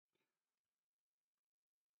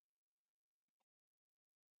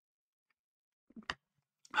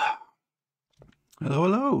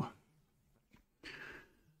Hello,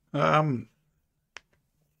 hello.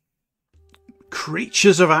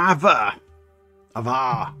 Creatures of Ava.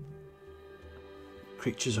 Ava.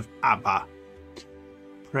 Creatures of Abba.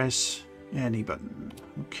 Press any button.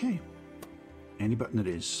 Okay. Any button it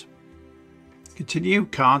is. Continue.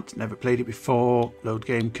 Can't. Never played it before. Load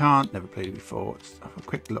game. Can't. Never played it before. Let's have a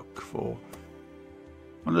quick look for...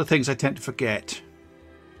 One of the things I tend to forget.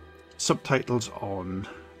 Subtitles on.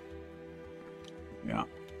 Yeah.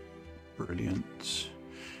 Brilliant.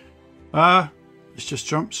 Let's just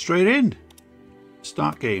jump straight in.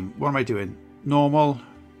 Start game. What am I doing? Normal.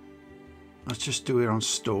 Let's just do it on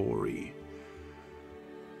story.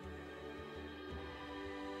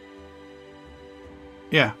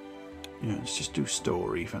 Yeah. Yeah, let's just do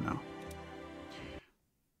story for now.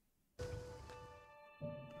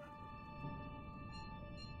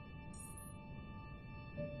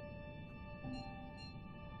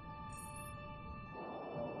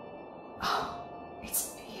 Oh,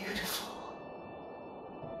 it's beautiful.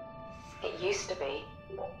 It used to be.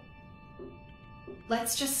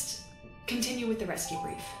 Let's just continue with the rescue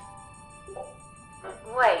brief.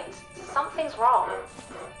 Wait, something's wrong.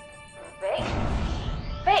 Vic?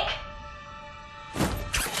 Vic!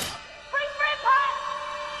 Bring Grandpa!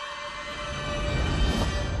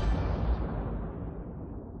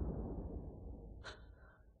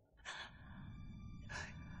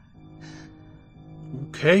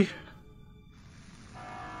 Okay.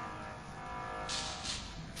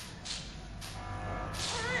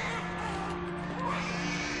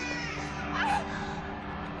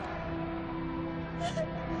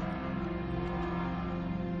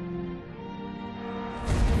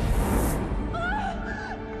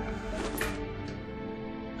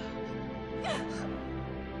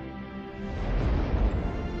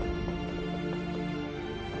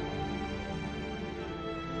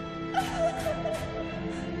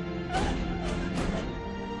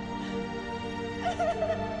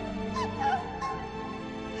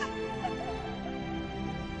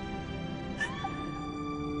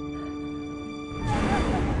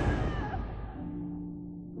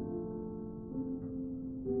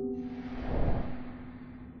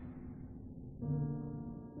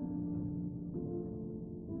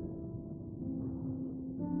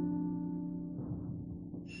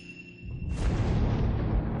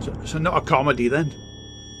 So not a comedy then?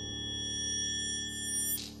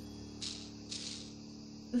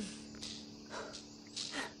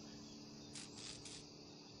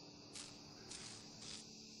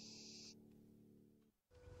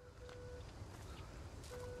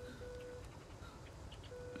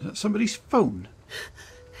 Is that somebody's phone?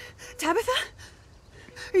 Tabitha?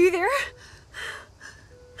 Are you there?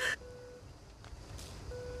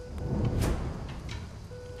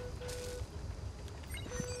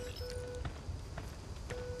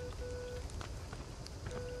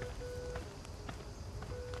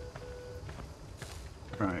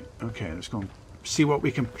 Right, okay, let's go and see what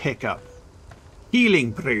we can pick up.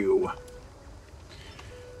 Healing brew.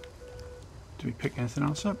 Do we pick anything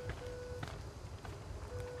else up?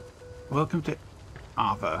 Welcome to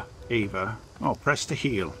Ava. Oh, press to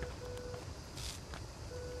heal.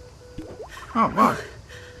 Oh, wow.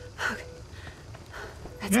 Okay.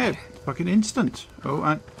 That's Yeah, better. fucking instant. Oh,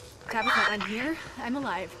 and Tabitha, I'm here. I'm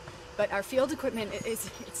alive. But our field equipment it's...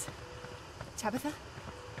 Tabitha?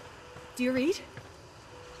 Do you read?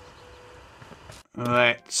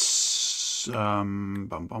 let's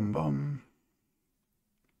bum.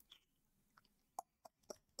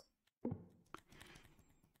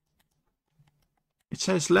 It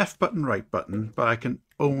says left button, right button, but I can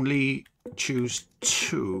only choose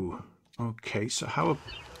two. Okay, so how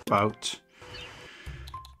about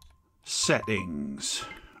settings?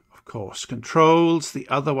 Of course, controls. The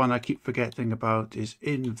other one I keep forgetting about is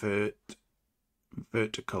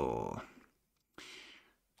vertical.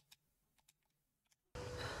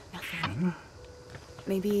 Nothing.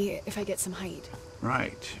 Maybe if I get some height.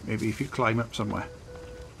 Right, maybe if you climb up somewhere.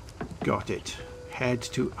 Got it. Head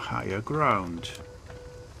to higher ground.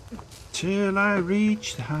 Till I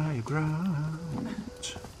reach the higher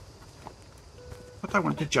ground. But I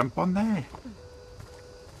want to jump on there.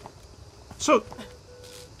 So,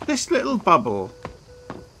 this little bubble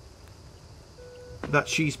that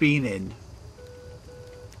she's been in.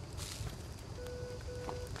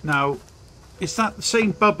 Now, is that the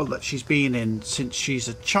same bubble that she's been in since she's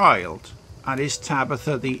a child? And is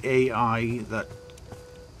Tabitha the AI that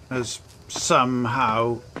has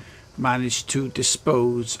somehow managed to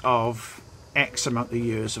dispose of X amount of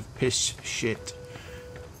years of piss shit,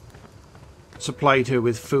 supplied her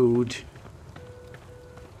with food?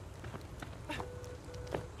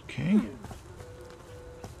 Okay.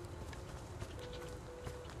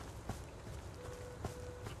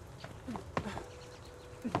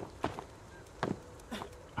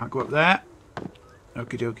 Can't go up there.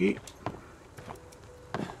 Okie dokie.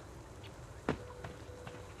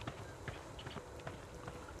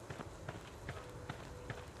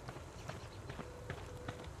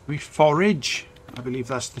 We forage. I believe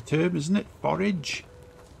that's the term, isn't it? Forage.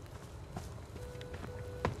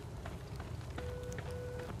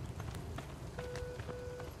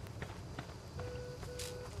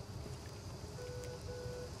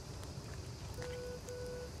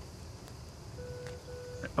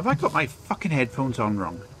 Have I got my fucking headphones on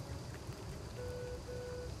wrong?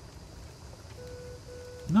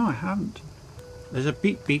 No, I haven't. There's a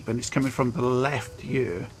beep beep and it's coming from the left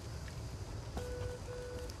ear.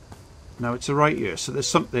 No, it's the right ear. So there's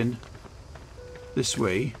something this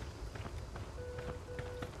way.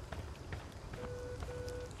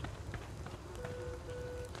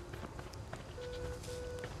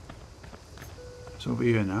 It's over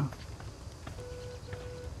here now.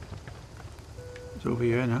 It's over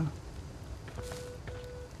here now.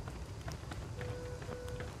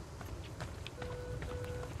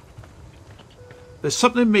 There's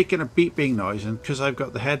something making a beeping noise, and because I've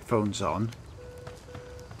got the headphones on,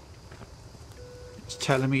 it's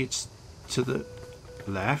telling me it's to the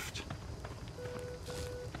left.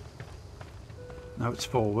 Now it's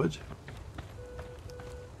forward.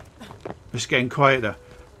 It's getting quieter.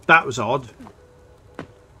 That was odd.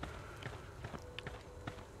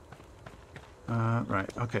 Right,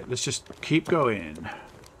 okay, let's just keep going.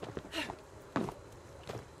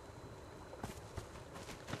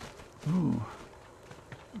 Ooh,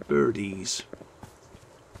 birdies.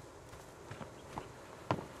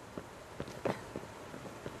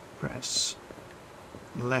 Press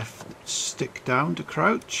left stick down to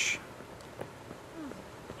crouch.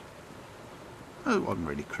 It wasn't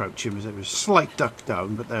really crouching, it was a slight duck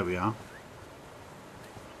down, but there we are.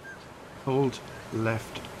 Hold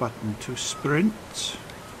left button to sprint.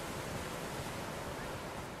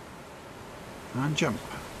 And jump.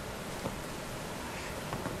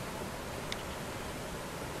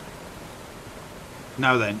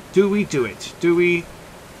 Now then, do we do it? Do we...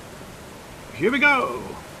 Here we go!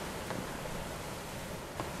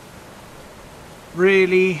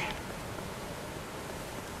 Really?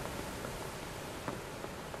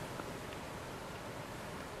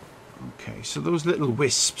 Okay, so those little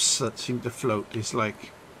wisps that seem to float is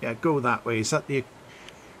like, yeah, go that way. Is that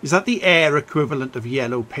the air equivalent of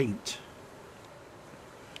yellow paint?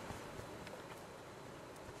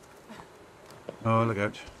 Oh, look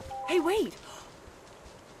out. Hey, wait!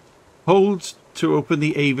 Hold to open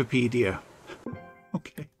the Avapedia.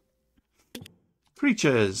 Okay.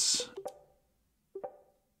 Creatures.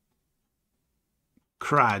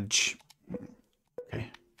 Craj. Okay.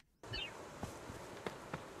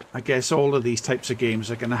 I guess all of these types of games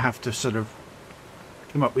are going to have to sort of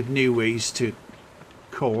come up with new ways to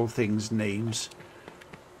call things names.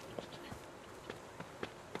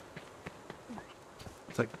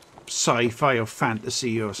 It's like sci-fi or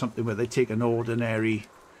fantasy or something where they take an ordinary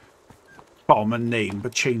common name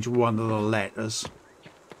but change one of the letters.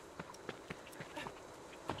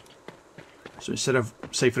 So instead of,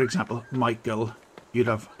 say for example, Michael, you'd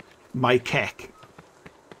have Mike.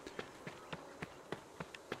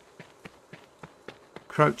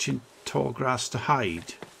 Crouch in tall grass to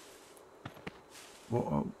hide.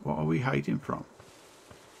 What are we hiding from?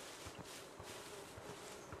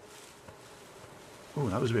 Oh,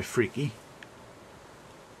 that was a bit freaky.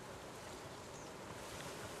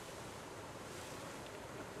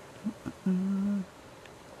 The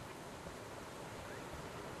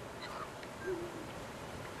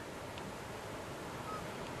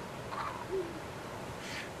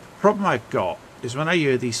problem I've got is when I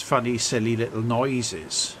hear these funny, silly little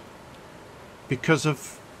noises, because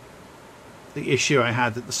of the issue I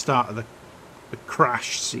had at the start of the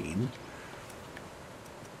crash scene,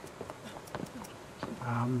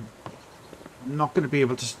 I'm not going to be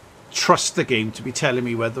able to trust the game to be telling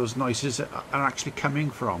me where those noises are actually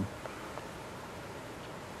coming from.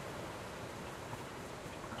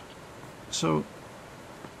 So,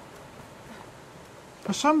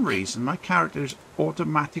 for some reason, my character is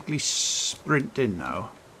automatically sprinting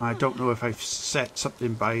now. I don't know if I've set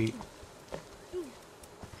something by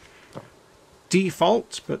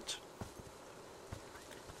default, but...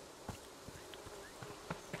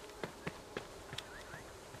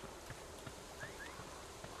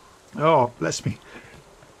 Oh, bless me.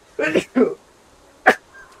 I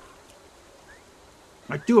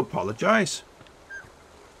do apologise.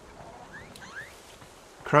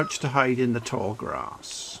 Crouch to hide in the tall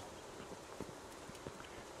grass.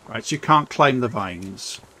 Right, so you can't climb the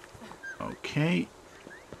vines. Okay.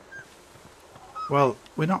 Well,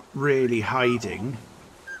 we're not really hiding.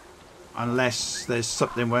 Unless there's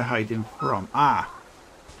something we're hiding from. Ah!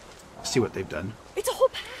 See what they've done. It's a whole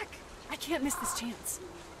pack! I can't miss this chance.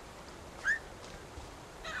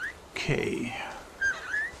 Okay.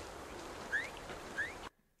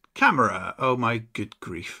 Camera. Oh my good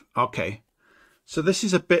grief. Okay. So this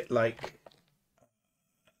is a bit like...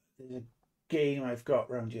 There's a game I've got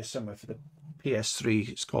around here somewhere for the PS3.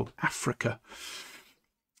 It's called Africa.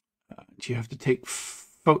 Do you have to take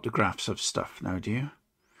photographs of stuff now, do you?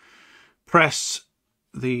 Press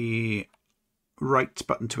the right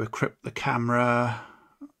button to equip the camera.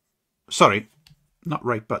 Sorry, not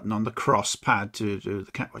right button, on the cross pad to do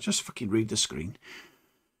the camera. Just fucking read the screen.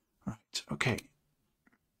 Right, okay.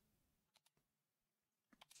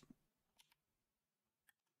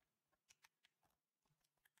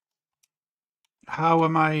 How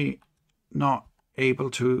am I not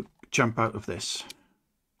able to jump out of this?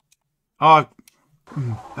 Oh,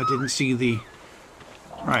 I didn't see the...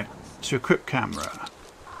 Right, to equip camera.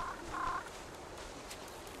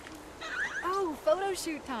 Oh, photo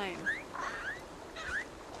shoot time.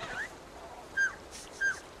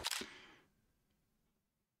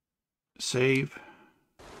 Save.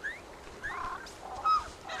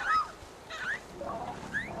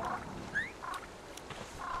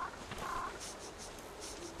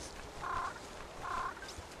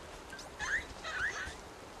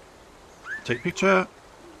 Take picture.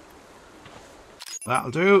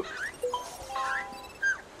 That'll do.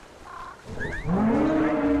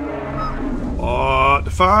 What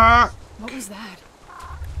the fuck? What was that?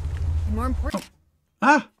 And more important,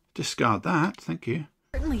 Ah, discard that. Thank you.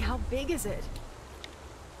 certainly, how big is it?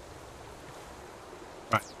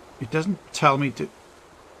 Right. It doesn't tell me to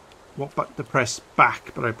what button to press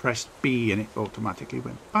back, but I pressed B and it automatically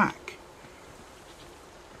went back.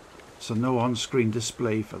 So no on-screen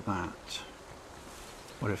display for that.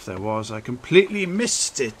 What if there was? I completely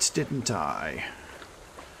missed it, didn't I?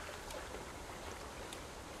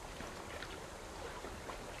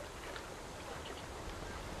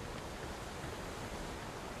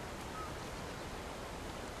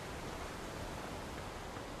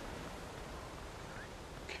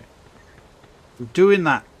 Okay. I'm doing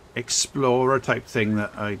that explorer type thing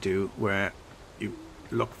that I do, where you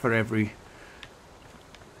look for every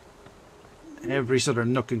sort of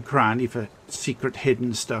nook and cranny for secret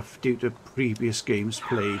hidden stuff due to previous games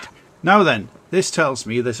played. Now then, this tells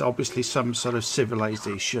me there's obviously some sort of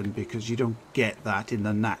civilization, because you don't get that in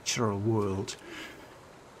the natural world.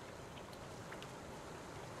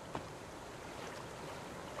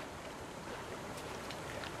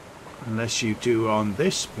 Unless you do on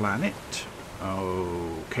this planet.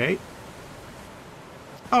 Okay.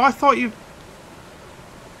 Oh, I thought you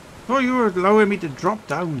were allowing me to drop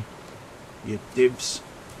down. You divs.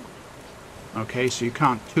 Okay, so you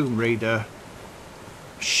can't Tomb Raider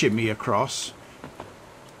shimmy across.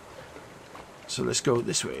 So let's go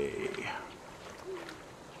this way.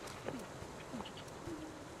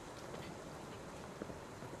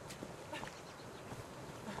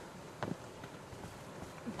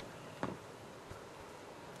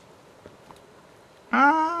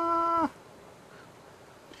 Ah! It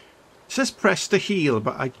says press to heal,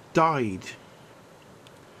 but I died.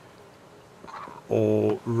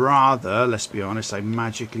 Or rather, let's be honest, I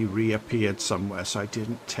magically reappeared somewhere, so I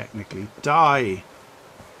didn't technically die.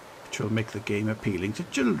 Which will make the game appealing to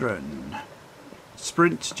children.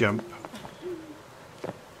 Sprint, jump.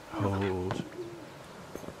 Hold.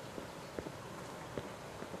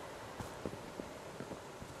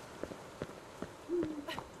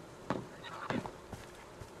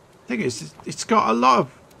 Thing is, it's got a lot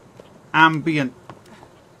of ambient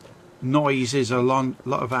noises, a lot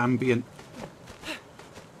of ambient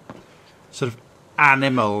sort of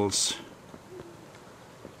animals,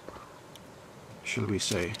 shall we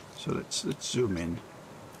say. So let's zoom in.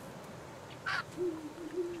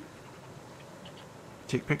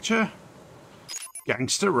 Take picture.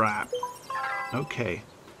 Gangster rap. Okay.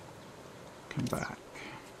 Come back.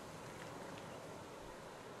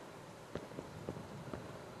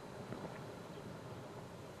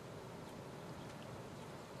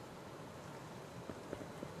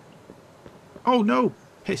 Oh no!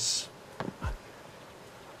 Piss.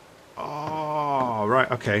 Oh, right,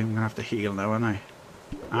 okay, I'm going to have to heal now, aren't I?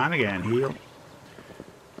 And again, heal.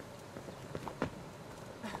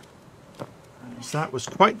 So that was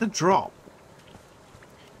quite the drop.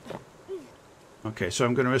 Okay, so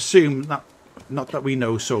I'm going to assume that, not that we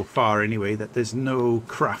know so far anyway, that there's no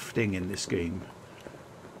crafting in this game.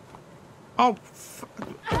 Oh,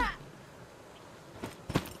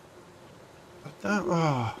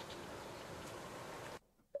 oh.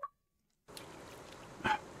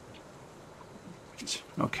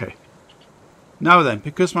 Okay. Now then,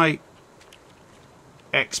 because my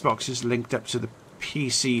Xbox is linked up to the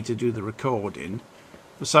PC to do the recording,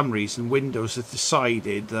 for some reason Windows has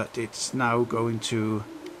decided that it's now going to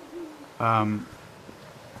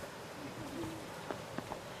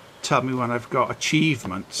tell me when I've got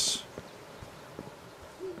achievements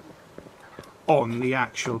on the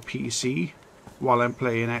actual PC while I'm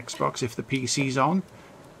playing Xbox if the PC's on.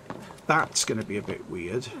 That's going to be a bit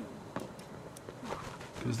weird,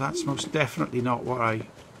 because that's most definitely not what I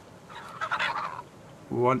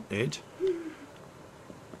wanted.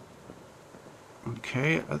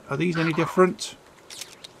 Okay, are these any different?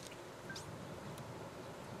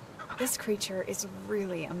 This creature is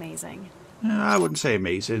really amazing. I wouldn't say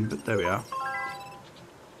amazing, but there we are.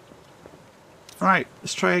 Right,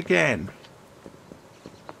 let's try again.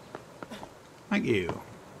 Thank you.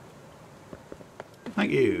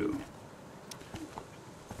 Thank you.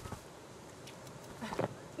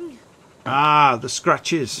 Ah, the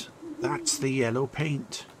scratches. That's the yellow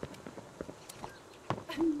paint.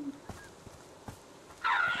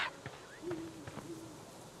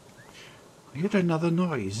 I heard another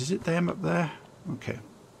noise. Is it them up there? Okay.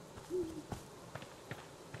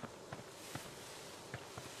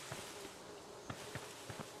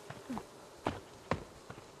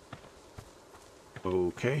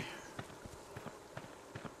 Okay.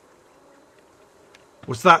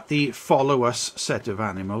 Was that the follow us set of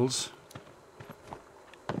animals?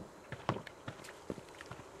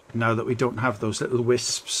 Now that we don't have those little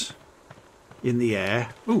wisps in the air.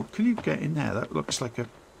 Oh, can you get in there? That looks like a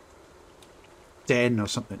den or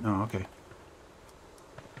something. No, okay.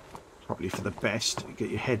 Probably for the best. You get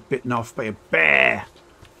your head bitten off by a bear.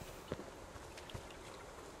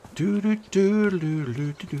 Do do do do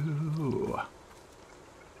do do do.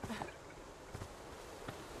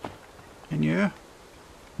 In here?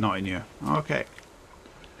 Not in here. Okay.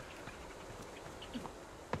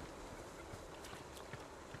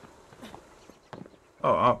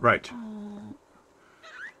 Oh, right.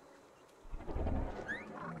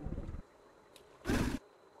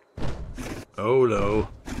 Oh no.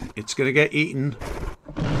 It's gonna get eaten.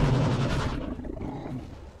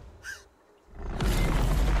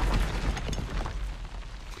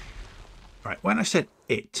 Right, when I said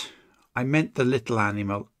it, I meant the little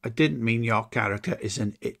animal. I didn't mean your character is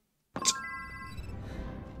an it.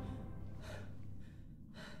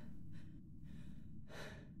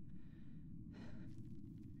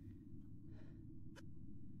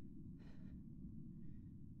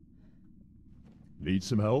 Need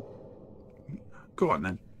some help? Go on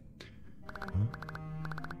then.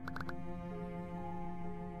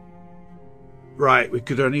 Right, we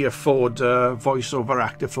could only afford a voiceover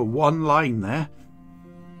actor for one line there.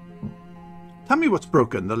 Tell me what's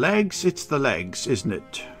broken. The legs? It's the legs, isn't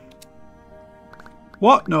it?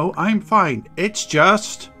 What? No, I'm fine. It's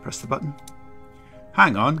just... Press the button.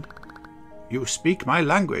 Hang on. You speak my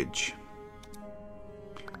language.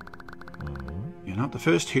 You're not the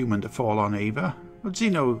first human to fall on Ava. How does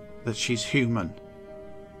he know that she's human?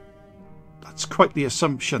 That's quite the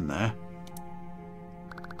assumption there.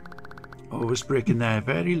 Oh, it's breaking their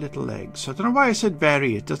very little legs. I don't know why I said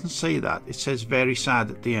very. It doesn't say that. It says very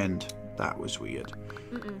sad at the end. That was weird.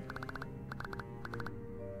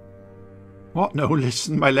 What? No,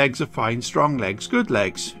 listen. My legs are fine. Strong legs. Good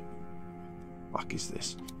legs. Fuck is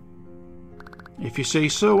this? If you say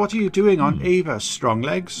so, what are you doing on Ava? Strong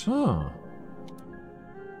legs? Oh.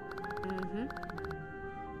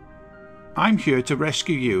 I'm here to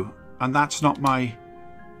rescue you, and that's not my...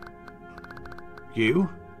 You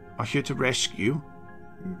are here to rescue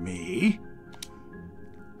me?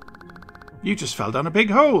 You just fell down a big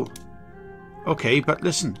hole. Okay, but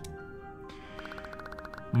listen.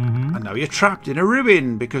 And now you're trapped in a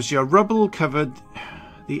ruin because your rubble covered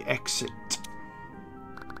the exit.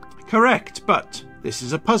 Correct, but this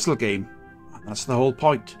is a puzzle game. And that's the whole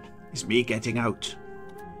point, is me getting out.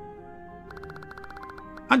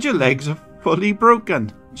 And your legs are fully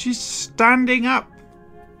broken. She's standing up.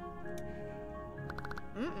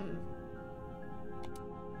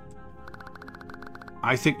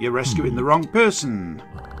 I think you're rescuing the wrong person.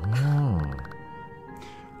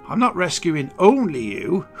 I'm not rescuing only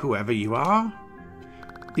you, whoever you are.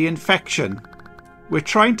 The infection. We're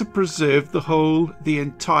trying to preserve the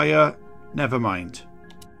entire... Never mind.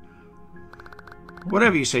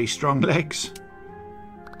 Whatever you say, strong legs.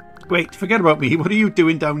 Wait, forget about me. What are you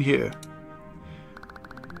doing down here?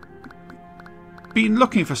 Been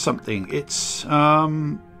looking for something. It's, you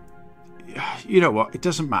know what? It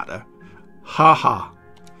doesn't matter. Haha.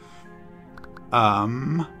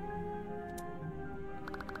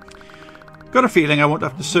 Got a feeling I won't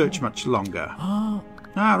have to search much longer. Ah,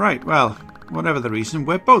 right. Well, whatever the reason,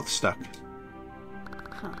 we're both stuck.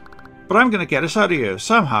 Huh. But I'm going to get us out of here.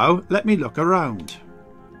 Somehow, let me look around.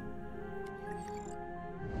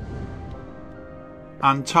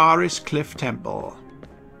 Antares Cliff Temple.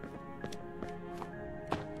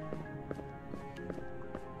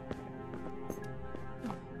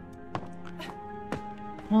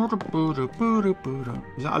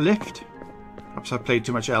 Is that a lift? Perhaps I played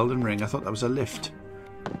too much Elden Ring. I thought that was a lift.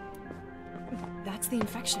 That's the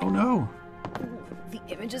infection. Oh no. Ooh, the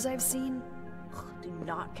images I've seen do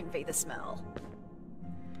not convey the smell.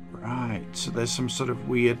 Right, so there's some sort of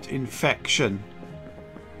weird infection.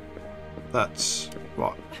 That's,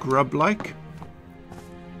 what, grub-like?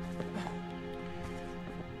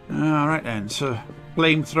 Alright then, so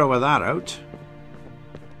flamethrower that out.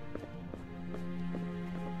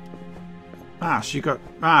 Ah, so you got...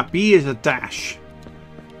 Ah, B is a dash.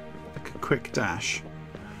 Like a quick dash.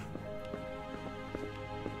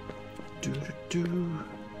 Doo-doo-doo.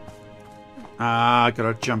 Ah, I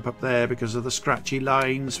gotta jump up there because of the scratchy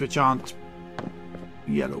lines, which aren't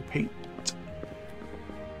yellow paint.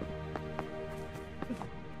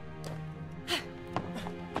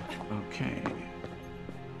 Okay.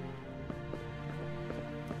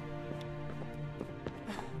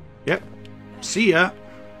 Yep. See ya.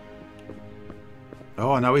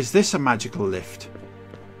 Oh, now is this a magical lift?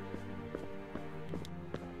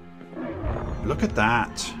 Look at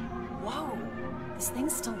that. Whoa, this thing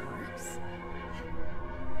still works?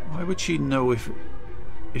 Why would she know if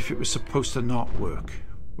it was supposed to not work?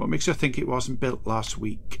 What makes her think it wasn't built last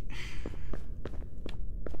week?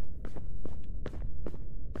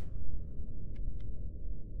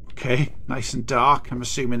 Okay, nice and dark. I'm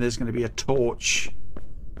assuming there's going to be a torch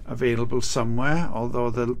available somewhere,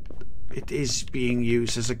 although it is being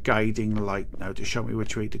used as a guiding light now to show me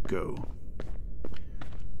which way to go.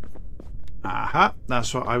 Aha,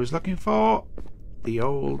 that's what I was looking for. The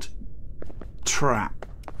old trap.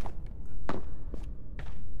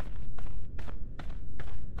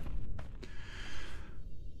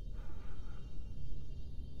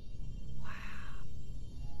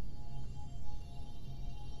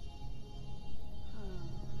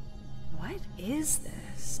 What is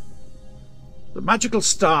this? The magical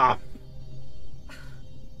star.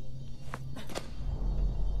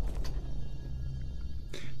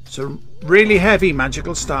 It's a really heavy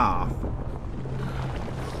magical staff.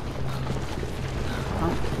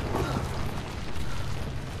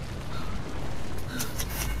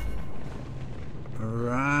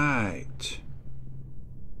 Right.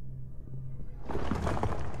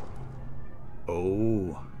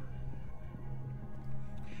 Oh.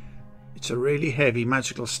 It's a really heavy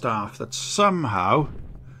magical staff that somehow...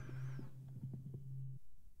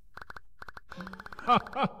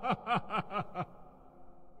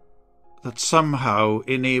 that somehow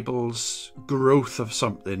enables growth of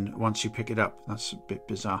something once you pick it up. That's a bit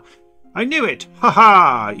bizarre. I knew it!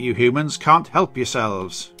 Ha-ha! You humans can't help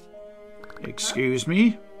yourselves. Excuse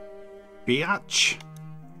me? Biatch.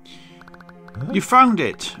 You found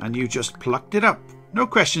it, and you just plucked it up. No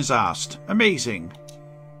questions asked. Amazing.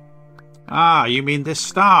 Ah, you mean this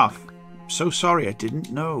staff? So sorry, I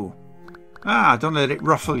didn't know. Ah, don't let it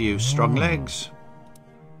ruffle you, strong legs.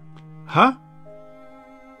 Huh?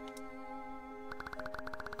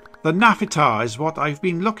 The Naphitar is what I've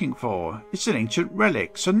been looking for. It's an ancient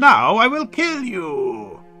relic, so now I will kill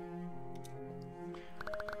you.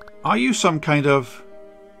 Are you some kind of...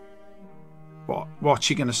 What's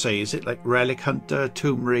she going to say? Is it like Relic Hunter,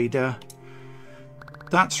 Tomb Raider?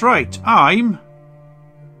 That's right, I'm...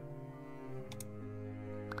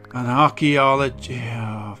 an archaeologist.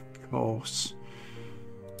 Yeah, of course.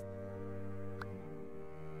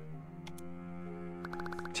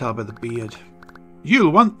 Tell by the beard.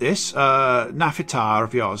 You'll want this, Naphitar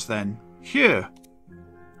of yours then. Here.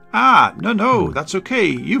 Ah, no, that's okay.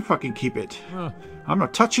 You fucking keep it. I'm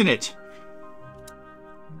not touching it.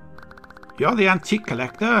 You're the antique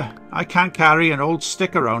collector. I can't carry an old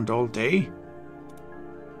stick around all day.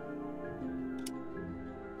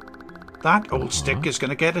 That old stick is going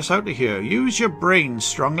to get us out of here. Use your brains,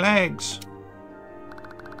 strong legs.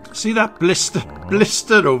 See that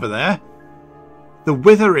blister over there? The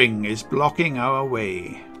withering is blocking our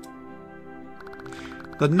way.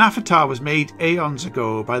 The Naphitar was made aeons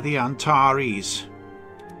ago by the Antares.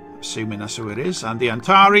 Assuming that's who it is. And the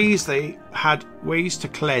Antares, they had ways to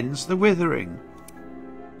cleanse the withering.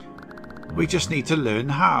 We just need to learn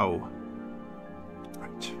how.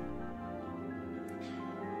 Right.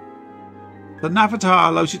 The Naphitar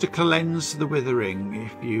allows you to cleanse the withering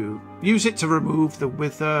if you use it to remove the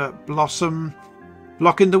wither blossom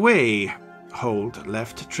blocking the way. hold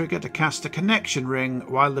left trigger to cast a connection ring.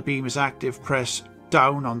 While the beam is active, press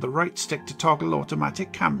down on the right stick to toggle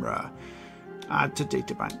automatic camera. Add to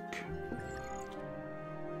databank.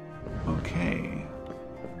 Okay.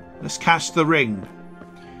 Let's cast the ring.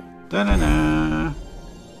 Da-na-na.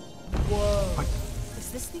 Whoa.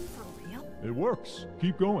 Is this thing for real? It works.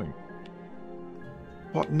 Keep going.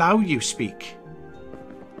 What now you speak?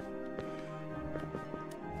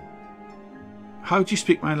 How do you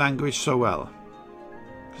speak my language so well?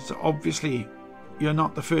 Because obviously you're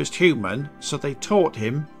not the first human, so they taught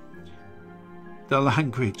him the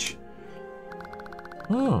language.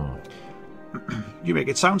 Oh. You make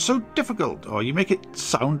it sound so difficult, or you make it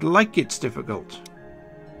sound like it's difficult.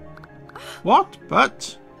 What?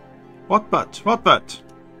 But? What but? What but?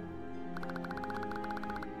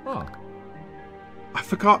 Oh. I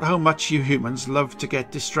forgot how much you humans love to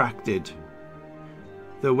get distracted.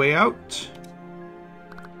 The way out?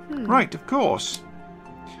 Right, of course.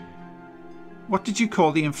 What did you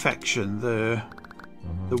call the infection? The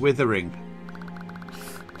withering.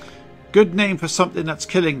 Good name for something that's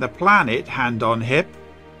killing the planet, hand on hip.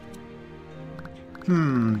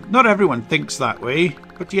 Not everyone thinks that way,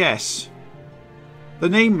 but yes. The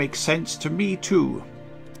name makes sense to me too.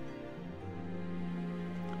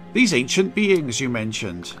 These ancient beings you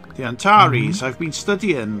mentioned, the Antares, I've been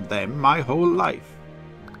studying them my whole life.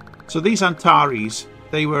 So these Antares,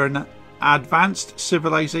 they were an advanced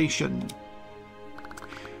civilization.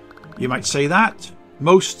 You might say that.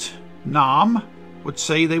 Most Nam would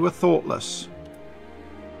say they were thoughtless.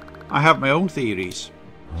 I have my own theories.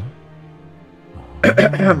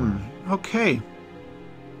 Okay.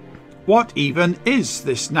 What even is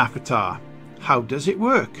this Nafatar? How does it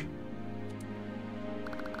work?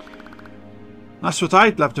 That's what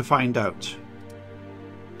I'd love to find out.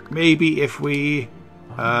 Maybe if we...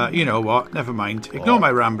 you know what? Never mind. Ignore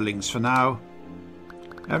my ramblings for now.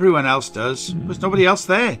 Everyone else does. There's nobody else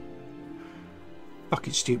there.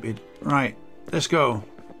 Fucking stupid. Right. Let's go.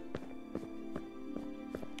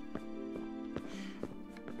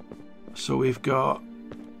 So we've got...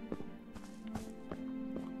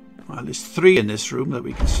 Well, there's 3 in this room that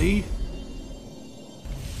we can see.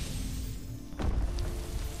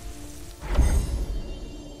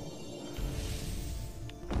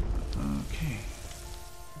 Okay.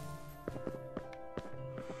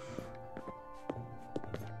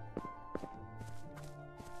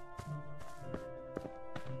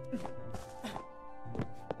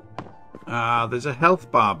 There's a health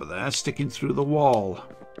bar there sticking through the wall.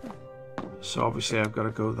 So obviously I've got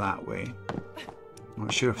to go that way.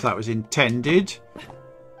 Not sure if that was intended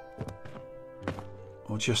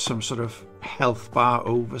or just some sort of health bar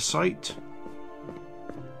oversight.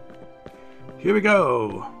 Here we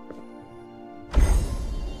go.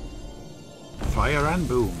 Fire and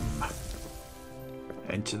boom.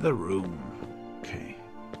 Enter the room. Okay.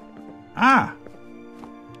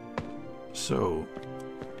 So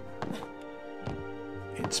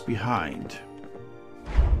it's behind.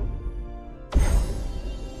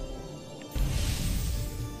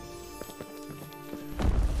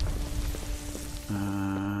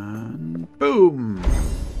 And boom!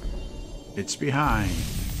 It's behind.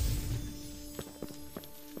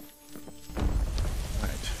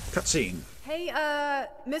 Right, cutscene. Hey,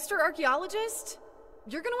 Mr. Archaeologist?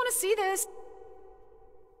 You're gonna want to see this.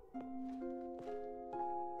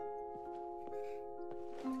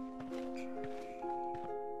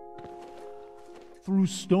 Through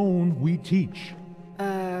stone we teach.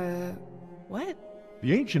 What?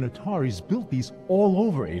 The ancient Ataris built these all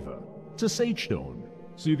over Ava. It's a sage stone.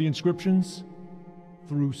 See the inscriptions?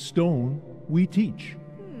 Through stone we teach.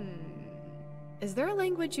 Is there a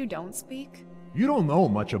language you don't speak? You don't know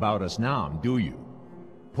much about us now, do you?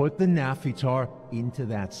 Put the Nafitar into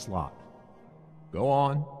that slot. Go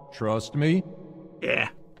on, trust me. Yeah.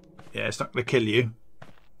 Yeah, it's not going to kill you.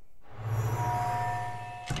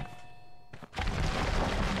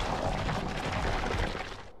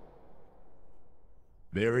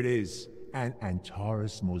 There it is, an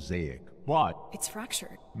Antares mosaic. But It's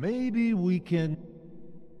fractured. maybe we can...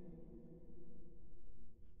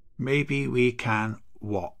 Maybe we can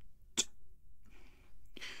what?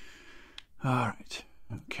 Alright.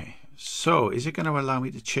 Okay. So, is it going to allow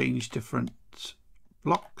me to change different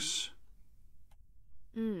blocks?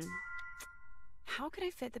 How could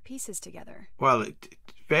I fit the pieces together? Well,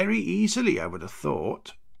 very easily, I would have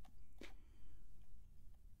thought.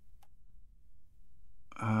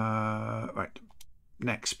 Right.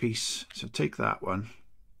 Next piece. So take that one.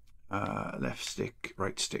 Left stick,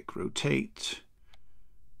 right stick, rotate.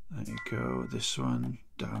 There you go. This one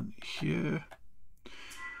down here.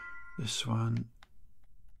 This one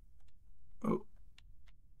Oh.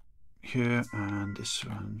 Here, and this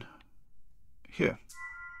one. Here.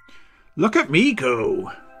 Look at me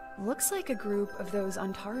go! Looks like a group of those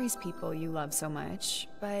Antares people you love so much,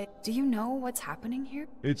 but do you know what's happening here?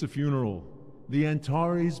 It's a funeral. The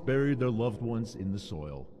Antares buried their loved ones in the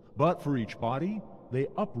soil. But for each body, they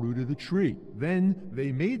uprooted a tree. Then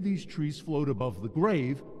they made these trees float above the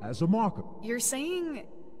grave as a marker. You're saying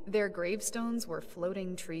their gravestones were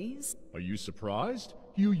floating trees? Are you surprised?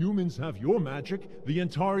 You humans have your magic, the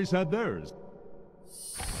Antares had theirs.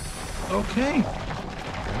 Okay.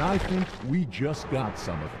 And I think we just got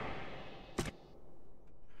some of it.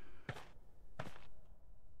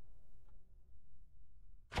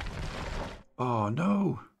 Oh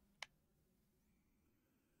no.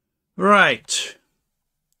 Right.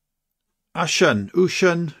 Ushan,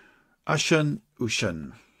 Ushan, Ushan,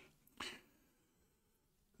 Ushan.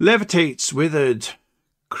 Levitates withered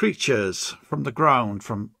creatures from the ground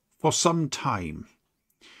for some time,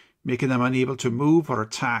 making them unable to move or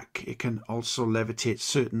attack. It can also levitate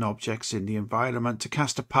certain objects in the environment. To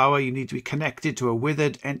cast a power, you need to be connected to a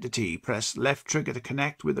withered entity. Press left trigger to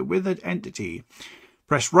connect with a withered entity.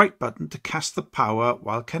 Press right button to cast the power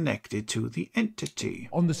while connected to the entity.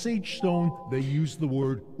 On the Sage Stone, they use the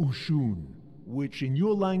word Ushun, which in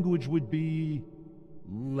your language would be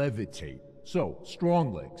levitate. So,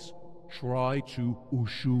 strong legs. Try to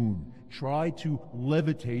Ushun. Try to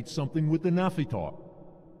levitate something with the Nafitar.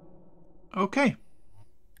 Okay.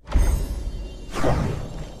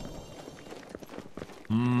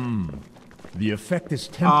 The effect is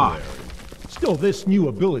temporary. Still, this new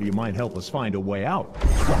ability might help us find a way out.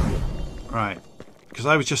 Right. Because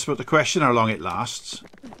I was just about to question how long it lasts.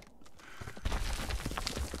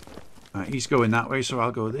 Right, he's going that way, so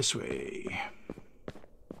I'll go this way.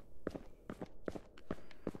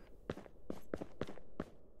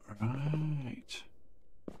 Right.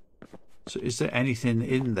 So is there anything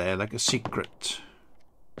in there, like a secret?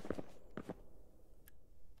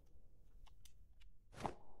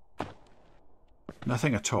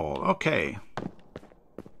 Nothing at all. Okay.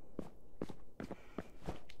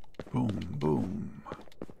 Boom, boom.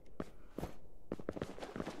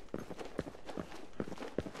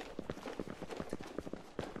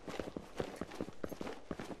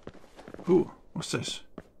 Ooh, what's this?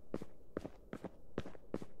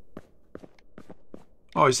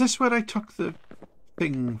 Oh, is this where I took the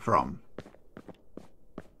thing from?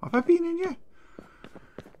 Have I been in here?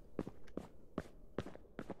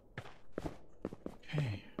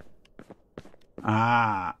 Okay.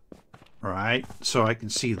 Ah, right. So I can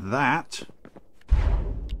see that.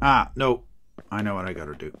 Ah, no. I know what I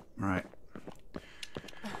gotta do. Right.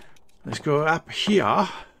 Let's go up here.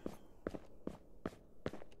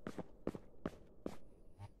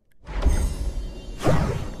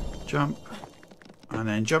 Jump. And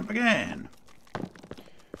then jump again.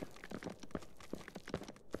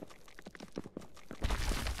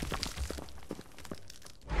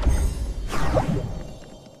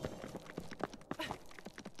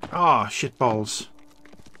 Ah, shitballs.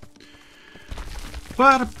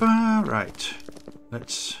 Right.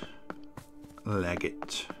 Let's leg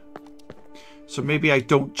it. So maybe I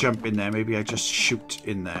don't jump in there. Maybe I just shoot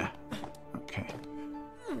in there. Okay.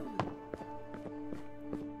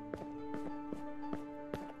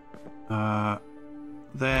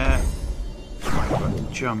 There.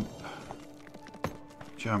 Jump.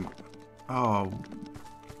 Jump. Oh.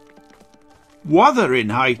 Wuthering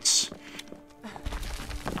heights.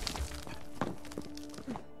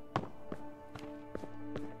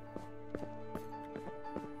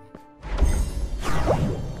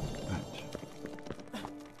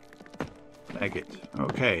 Leg it.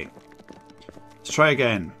 Okay. Let's try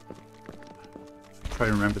again. Try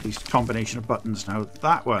to remember these combination of buttons now.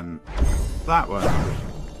 That one. That one.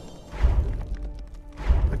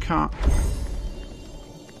 I can't.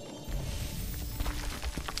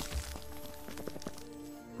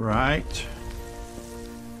 Right.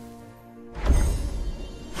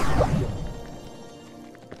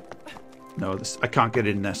 No, this I can't get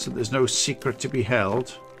in there, so there's no secret to be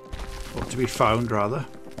held. Or to be found, rather.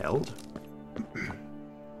 Held.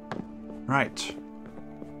 Right.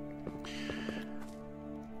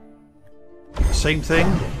 Same thing?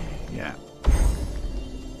 Yeah.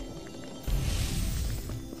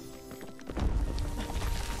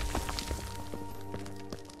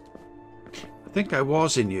 I think I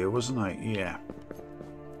was in you, wasn't I? Yeah.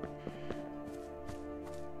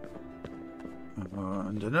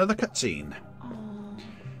 And another cutscene.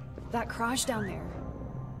 That Kraj down there.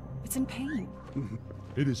 It's in pain.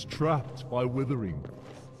 It is trapped by withering.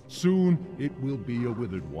 Soon it will be a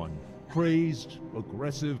withered one. Crazed,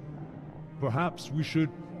 aggressive. Perhaps we should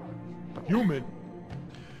Human.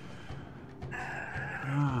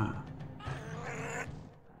 Ah.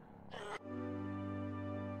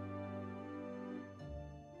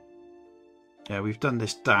 Yeah, we've done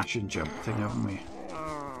this dash and jump thing, haven't we?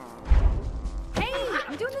 Hey,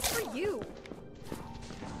 I'm doing this for you.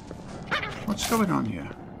 What's going on here?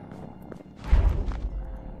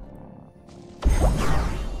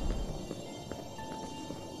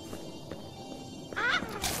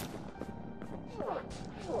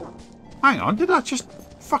 Hang on, did I just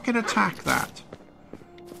fucking attack that?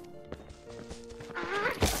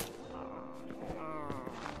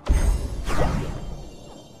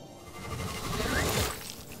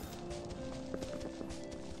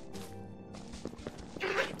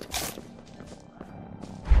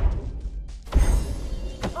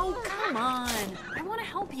 Oh, come on. I want to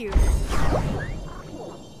help you.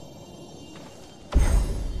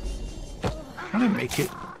 Can I make it?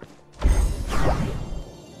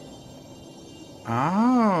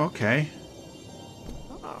 Oh, okay.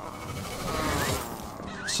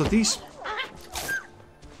 So these...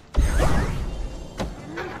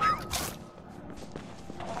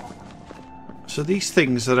 So these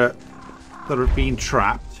things that are being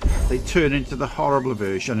trapped, they turn into the horrible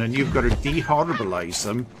version, and you've got to de-horribilize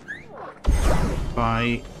them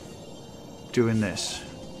by doing this.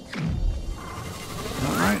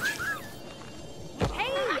 All right.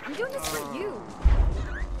 Hey, I'm doing this for you.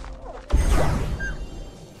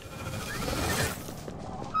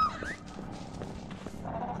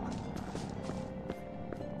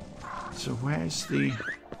 So where's the...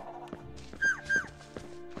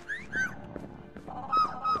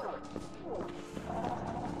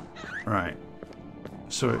 Right.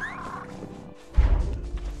 So I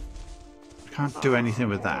can't do anything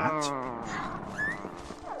with that.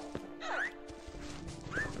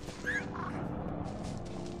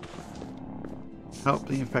 Help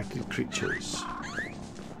the infected creatures.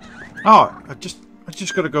 Oh, I just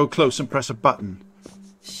got to go close and press a button.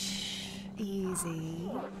 Easy.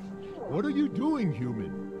 What are you doing,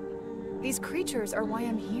 human? These creatures are why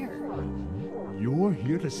I'm here. You're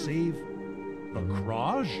here to save the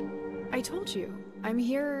Kraj? I told you, I'm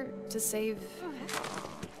here to save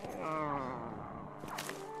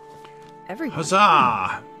everyone.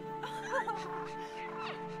 Huzzah!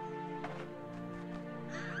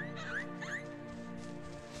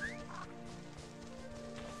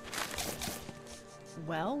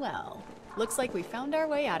 Well, well. Looks like we found our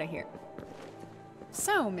way out of here.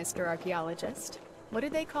 So, Mr. Archaeologist, what do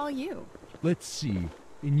they call you? Let's see.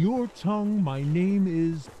 In your tongue, my name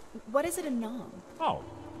is... What is it in Nom? Oh,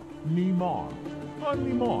 Nimar.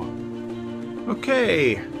 Nimar.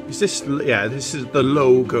 Okay, is this? Yeah, this is the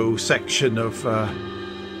logo section of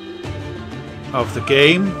the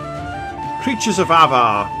game. Creatures of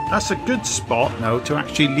Avar. That's a good spot now to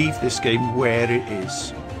actually leave this game where it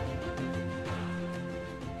is.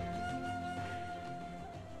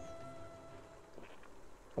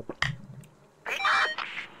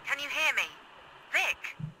 Can you hear me? Vic?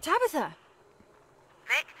 Tabitha!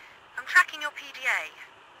 Vic, I'm tracking your PDA,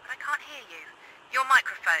 but I can't hear you. Your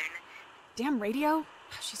microphone. Damn radio?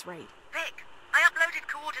 She's right. Vic, I uploaded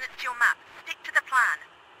coordinates to your map. Stick to the plan.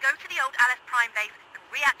 Go to the old Alice Prime base and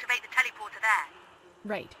reactivate the teleporter there.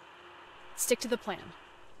 Right. Stick to the plan.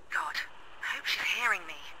 God, I hope she's hearing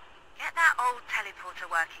me. Get that old teleporter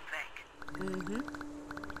working, Vic. Mm-hmm.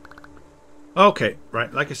 Okay,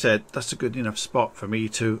 right, like I said, that's a good enough spot for me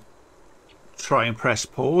to try and press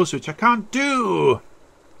pause, which I can't do.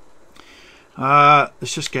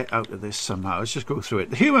 Let's just get out of this somehow. Let's just go through it.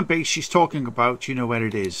 The human base she's talking about, you know where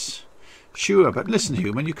it is. Sure, but listen,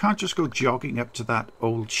 human, you can't just go jogging up to that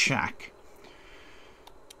old shack.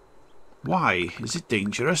 Why? Is it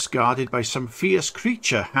dangerous? Guarded by some fierce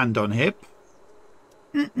creature, hand on hip?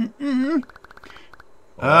 In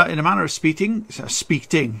a manner of speaking...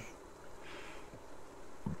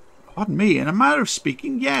 Pardon me, in a manner of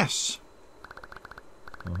speaking, yes.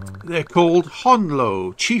 They're called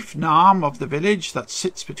Honlo, chief Nam of the village that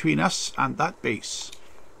sits between us and that base.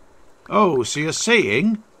 Oh, so you're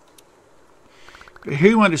saying... If a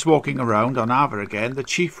human is walking around on Ava again, the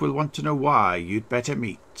chief will want to know why. You'd better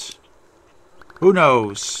meet. Who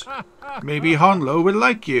knows? Maybe Honlo will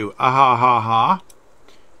like you. Ah ha ha ha.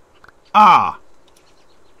 Ah.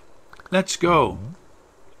 Let's go.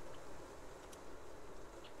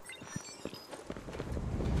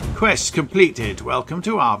 Quest completed. Welcome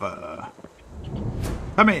to Ava.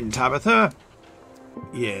 Come in, Tabitha.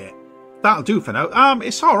 Yeah, that'll do for now.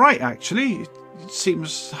 It's all right actually. It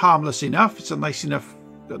seems harmless enough. It's a nice enough,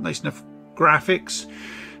 got nice enough graphics.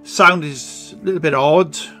 Sound is a little bit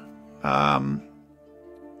odd.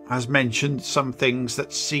 has mentioned some things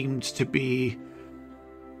that seemed to be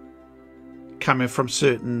coming from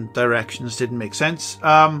certain directions didn't make sense.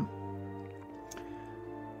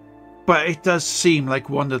 But it does seem like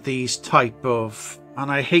one of these type of,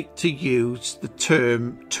 and I hate to use the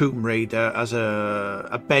term Tomb Raider as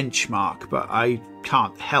a benchmark, but I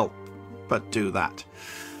can't help but do that.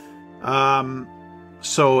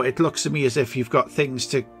 So it looks to me as if you've got things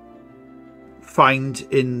to find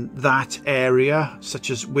in that area, such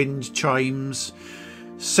as wind chimes,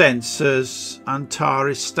 sensors,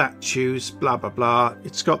 Antares statues, blah blah blah.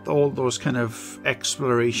 It's got all those kind of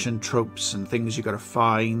exploration tropes and things you got to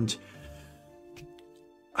find.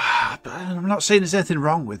 But I'm not saying there's anything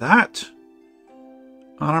wrong with that,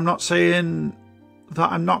 and I'm not saying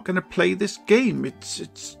that I'm not going to play this game.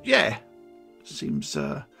 It's yeah, seems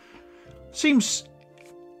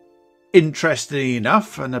interesting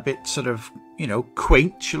enough and a bit sort of, you know,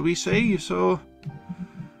 quaint, shall we say. So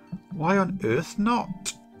why on earth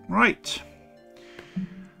not? Right,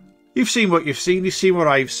 you've seen what you've seen, you've seen what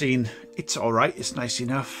I've seen. It's all right, it's nice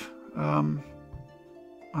enough.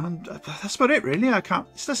 And that's about it, really. I can't.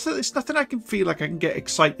 It's nothing I can feel like I can get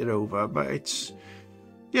excited over. But it's,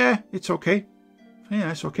 yeah, it's okay.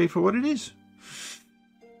 Yeah, it's okay for what it is.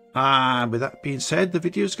 And with that being said, the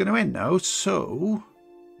video is going to end now. So,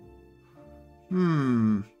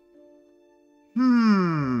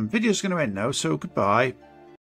 video's going to end now. So goodbye.